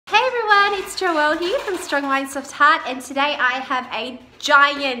it's Joelle here from Strong Mind Soft Heart, and today I have a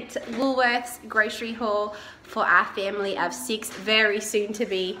giant Woolworths grocery haul for our family of 6, very soon to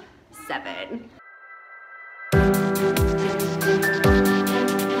be 7.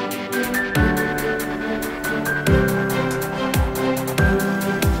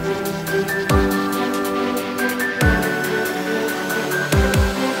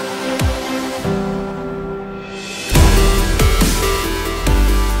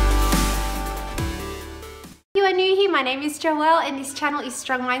 My name is Joelle and this channel is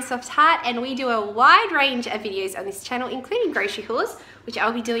Strong Mind Soft Heart, and we do a wide range of videos on this channel, including grocery hauls, which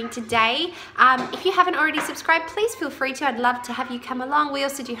I'll be doing today. If you haven't already subscribed, please feel free to. I'd love to have you come along. We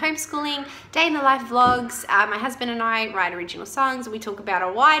also do homeschooling, day in the life vlogs. My husband and I write original songs. We talk about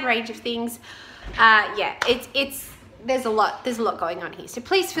a wide range of things. Yeah, there's a lot going on here, so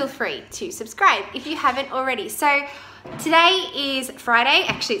please feel free to subscribe if you haven't already. So today is Friday.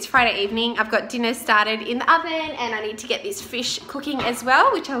 Actually, it's Friday evening. I've got dinner started in the oven and I need to get this fish cooking as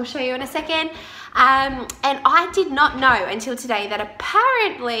well, which I will show you in a second. And I did not know until today that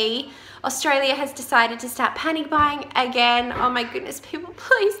apparently Australia has decided to start panic buying again. Oh my goodness, people,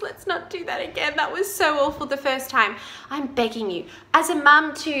 please let's not do that again. That was so awful the first time. I'm begging you, as a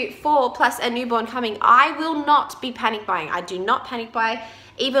mum to 4 plus a newborn coming, I will not be panic buying. I do not panic buy.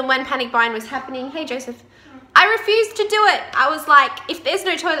 Even when panic buying was happening, hey Joseph, I refused to do it. I was like, if there's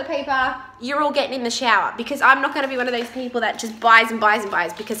no toilet paper, you're all getting in the shower, because I'm not going to be one of those people that just buys and buys and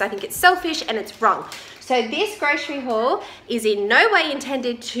buys, because I think it's selfish and it's wrong. So this grocery haul is in no way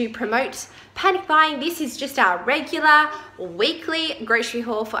intended to promote panic buying. This is just our regular weekly grocery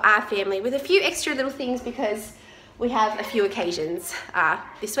haul for our family with a few extra little things because we have a few occasions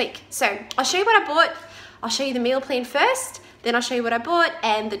this week. So I'll show you what I bought. I'll show you the meal plan first, then I'll show you what I bought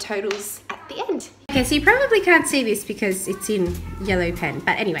and the totals at the end. Okay, so you probably can't see this because it's in yellow pen,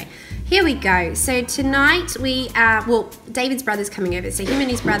 but anyway, here we go. So tonight we well, David's brother's coming over, so him and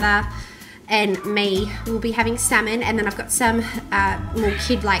his brother and me will be having salmon, and then I've got some more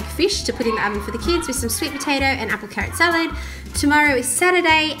kid-like fish to put in the oven for the kids with some sweet potato and apple carrot salad. Tomorrow is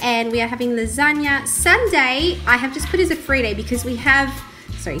Saturday and we are having lasagna. Sunday I have just put as a free day because we have,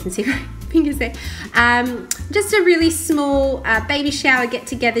 sorry you can see my fingers there, just a really small baby shower get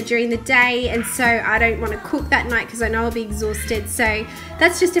together during the day, and so I don't want to cook that night because I know I'll be exhausted, so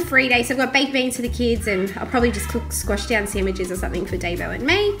that's just a free day. So I've got baked beans for the kids and I'll probably just cook squash down sandwiches or something for Davo and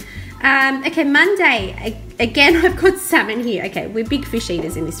me. Okay, Monday, again I've got salmon here. Okay, we're big fish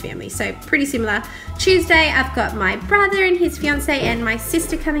eaters in this family, so pretty similar. Tuesday I've got my brother and his fiance and my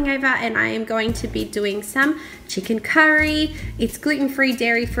sister coming over, and I am going to be doing some chicken curry. It's gluten-free,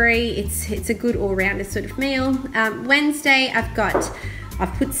 dairy-free, it's a good all-rounder sort of meal. Wednesday I've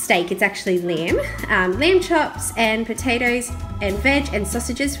put steak, it's actually lamb, lamb chops and potatoes and veg and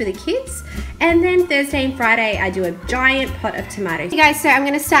sausages for the kids. And then Thursday and Friday I do a giant pot of tomatoes. Hey guys, so I'm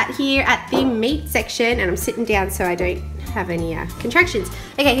going to start here at the meat section, and I'm sitting down so I don't have any contractions.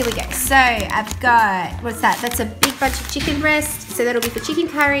 Okay, here we go. So I've got, what's that? That's a big bunch of chicken breast, so that'll be for chicken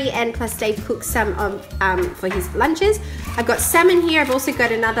curry, and plus Dave cooks some of for his lunches. I've got salmon here. I've also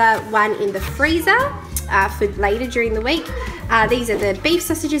got another one in the freezer for later during the week. These are the beef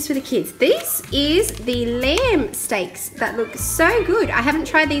sausages for the kids. This is the lamb steaks that look so good. I haven't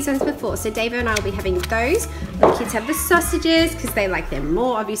tried these ones before, so Dave and I will be having those. The kids have the sausages because they like them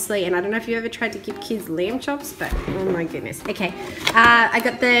more, obviously, and I don't know if you ever tried to give kids lamb chops, but oh my goodness. Okay, I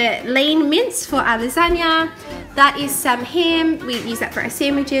got the lean mince for our lasagna. That is some ham. We use that for our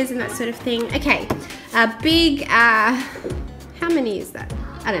sandwiches and that sort of thing. Okay, a big, how many is that?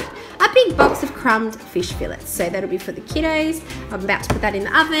 I don't know. A big box of crumbed fish fillets, so that'll be for the kiddos. I'm about to put that in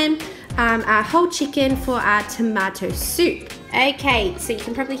the oven. Our whole chicken for our tomato soup. Okay, so you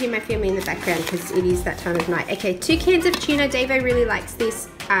can probably hear my family in the background because it is that time of night. Okay, 2 cans of tuna. Davo really likes this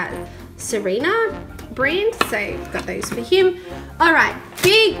Serena brand, so I've got those for him. All right,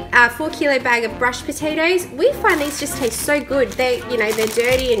 big 4-kilo bag of brushed potatoes. We find these just taste so good. They, you know, they're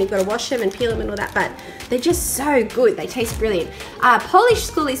dirty and you've got to wash them and peel them and all that, but they're just so good. They taste brilliant. Polish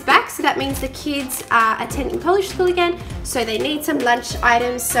school is back, so that means the kids are attending Polish school again, so they need some lunch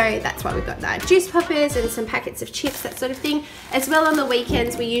items, so that's why we've got the juice poppers and some packets of chips, that sort of thing. As well, on the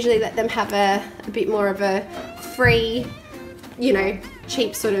weekends, we usually let them have a bit more of a free, you know,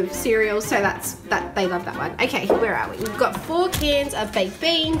 cheap sort of cereal, so they love that one. Okay, where are we? We've got 4 cans of baked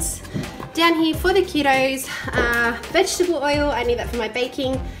beans down here for the kiddos. Vegetable oil, I need that for my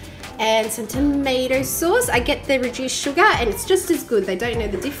baking, and some tomato sauce. I get the reduced sugar and it's just as good. They don't know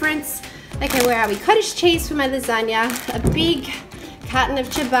the difference. Okay, where are we? Cottage cheese for my lasagna, a big carton of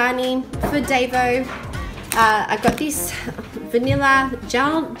Chobani for Davo. I've got this vanilla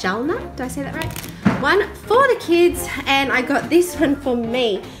jalna, do I say that right? One for the kids, and I got this one for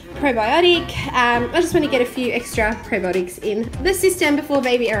me, probiotic. I just want to get a few extra probiotics in the system before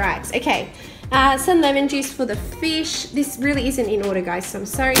baby arrives. Okay, some lemon juice for the fish. This really isn't in order, guys, so I'm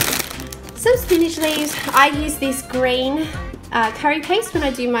sorry. Some spinach leaves. I use this green curry paste when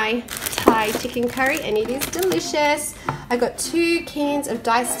I do my Thai chicken curry, and it is delicious. I got 2 cans of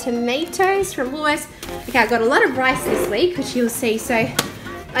diced tomatoes from Woolworths. Okay, I got a lot of rice this week, which you'll see. So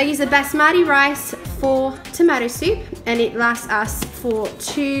I use a basmati rice for tomato soup, and it lasts us for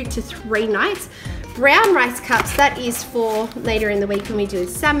 2 to 3 nights. Brown rice cups, that is for later in the week when we do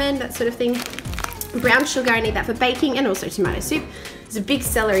salmon, that sort of thing. Brown sugar, I need that for baking, and also tomato soup. There's a big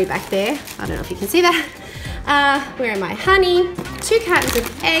celery back there. I don't know if you can see that. Where am I? Honey, 2 cartons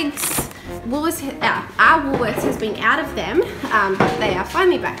of eggs. Our Woolworths has been out of them, but they are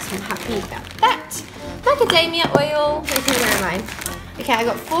finally back, so I'm happy about that. Macadamia oil. Okay, where am I? Okay, I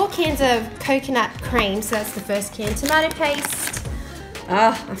got 4 cans of coconut cream, so that's the first can. Tomato paste.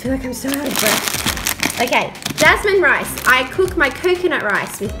 Oh, I feel like I'm so out of breath. Okay, jasmine rice. I cook my coconut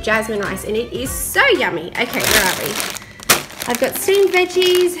rice with jasmine rice, and it is so yummy. Okay, where are we? I've got steamed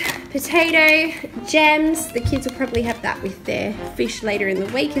veggies, potato, gems. The kids will probably have that with their fish later in the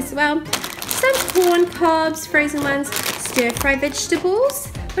week as well. Some corn cobs, frozen ones, stir-fry vegetables.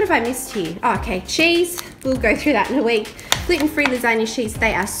 What have I missed here? Oh, okay, cheese. We'll go through that in a week. Gluten-free lasagna sheets,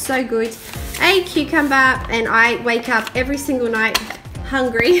 they are so good. A cucumber, and I wake up every single night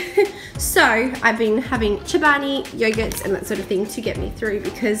hungry. So I've been having chobani, yogurts, and that sort of thing to get me through,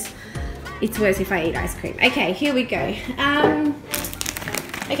 because it's worse if I eat ice cream. Okay, here we go.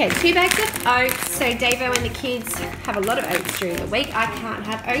 Okay, 2 bags of oats. So Davo and the kids have a lot of oats during the week. I can't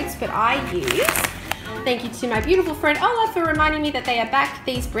have oats, but I use, thank you to my beautiful friend Ola for reminding me that they are back,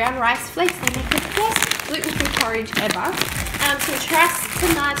 these brown rice flakes. They make the best gluten-free porridge ever. Some trust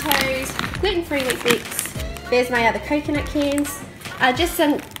tomatoes, gluten-free wheat bix. There's my other coconut cans. Just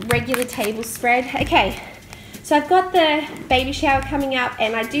some regular table spread. Okay. So I've got the baby shower coming up,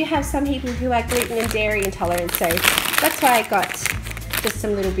 and I do have some people who are gluten and dairy intolerant, so that's why I got just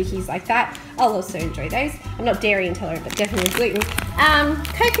some little bickies like that. I'll also enjoy those. I'm not dairy intolerant, but definitely gluten.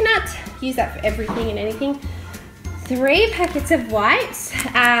 Coconut, use that for everything and anything. 3 packets of wipes,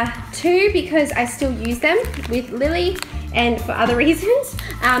 2 because I still use them with Lily and for other reasons,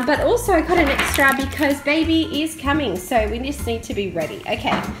 but also I got an extra because baby is coming, so we just need to be ready. Okay,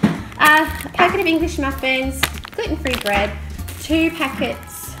 a packet of English muffins, gluten-free bread, 2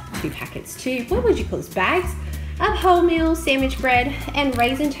 what would you call this, bags of wholemeal sandwich bread, and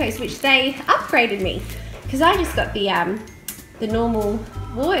raisin toast, which they upgraded me, because I just got the normal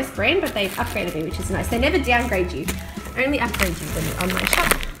Woolworths brand, but they've upgraded me, which is nice. They never downgrade you, only upgrade you when you're on my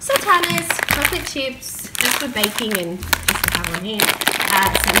shop. Sultanas, chocolate chips, just for baking and just to have on hand.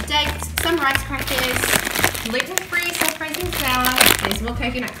 Some dates, some rice crackers, gluten-free self-raising flour, there's more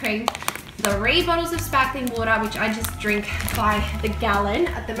coconut cream, 3 bottles of sparkling water, which I just drink by the gallon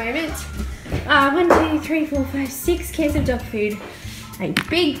at the moment. 1, 2, 3, 4, 5, 6 cans of dog food, a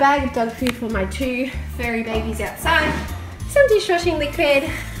big bag of dog food for my 2 furry babies outside, some dishwashing liquid,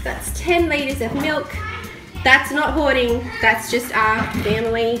 that's 10 litres of milk. That's not hoarding, that's just our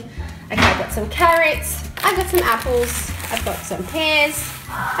family. Okay, I've got some carrots, I've got some apples, I've got some pears,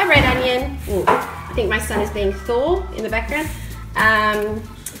 a red onion. Ooh, I think my son is being Thor in the background.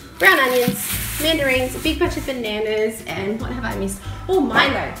 Brown onions, mandarins, a big bunch of bananas, and what have I missed? Oh,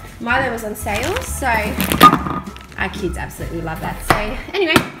 Milo. Milo was on sale, so our kids absolutely love that. So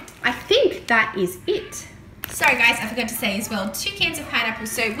anyway, I think that is it. Sorry guys, I forgot to say as well, 2 cans of pineapple.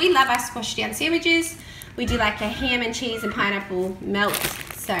 So we love our squash down sandwiches. We do like a ham and cheese and pineapple melt.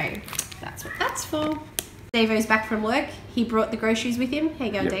 So that's what that's for. Davo's back from work. He brought the groceries with him. How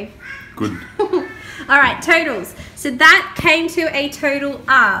you going, Dave? Good. All right, totals. So that came to a total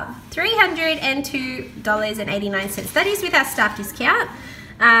of $302.89. That is with our staff discount.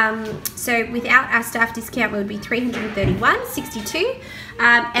 So without our staff discount, it would be $331.62.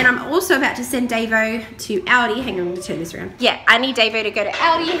 And I'm also about to send Davo to Aldi. Hang on, I'm going to turn this around. Yeah, I need Davo to go to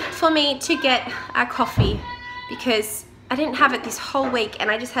Aldi for me to get our coffee, because I didn't have it this whole week and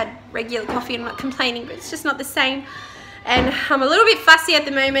I just had regular coffee. I'm not complaining, but it's just not the same. And I'm a little bit fussy at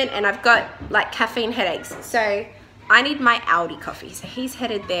the moment, and I've got like caffeine headaches. So I need my Aldi coffee. So he's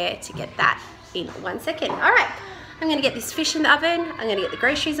headed there to get that in 1 second. All right, I'm gonna get this fish in the oven. I'm gonna get the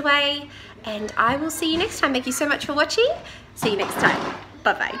groceries away, and I will see you next time. Thank you so much for watching. See you next time.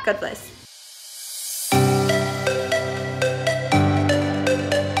 Bye-bye. God bless.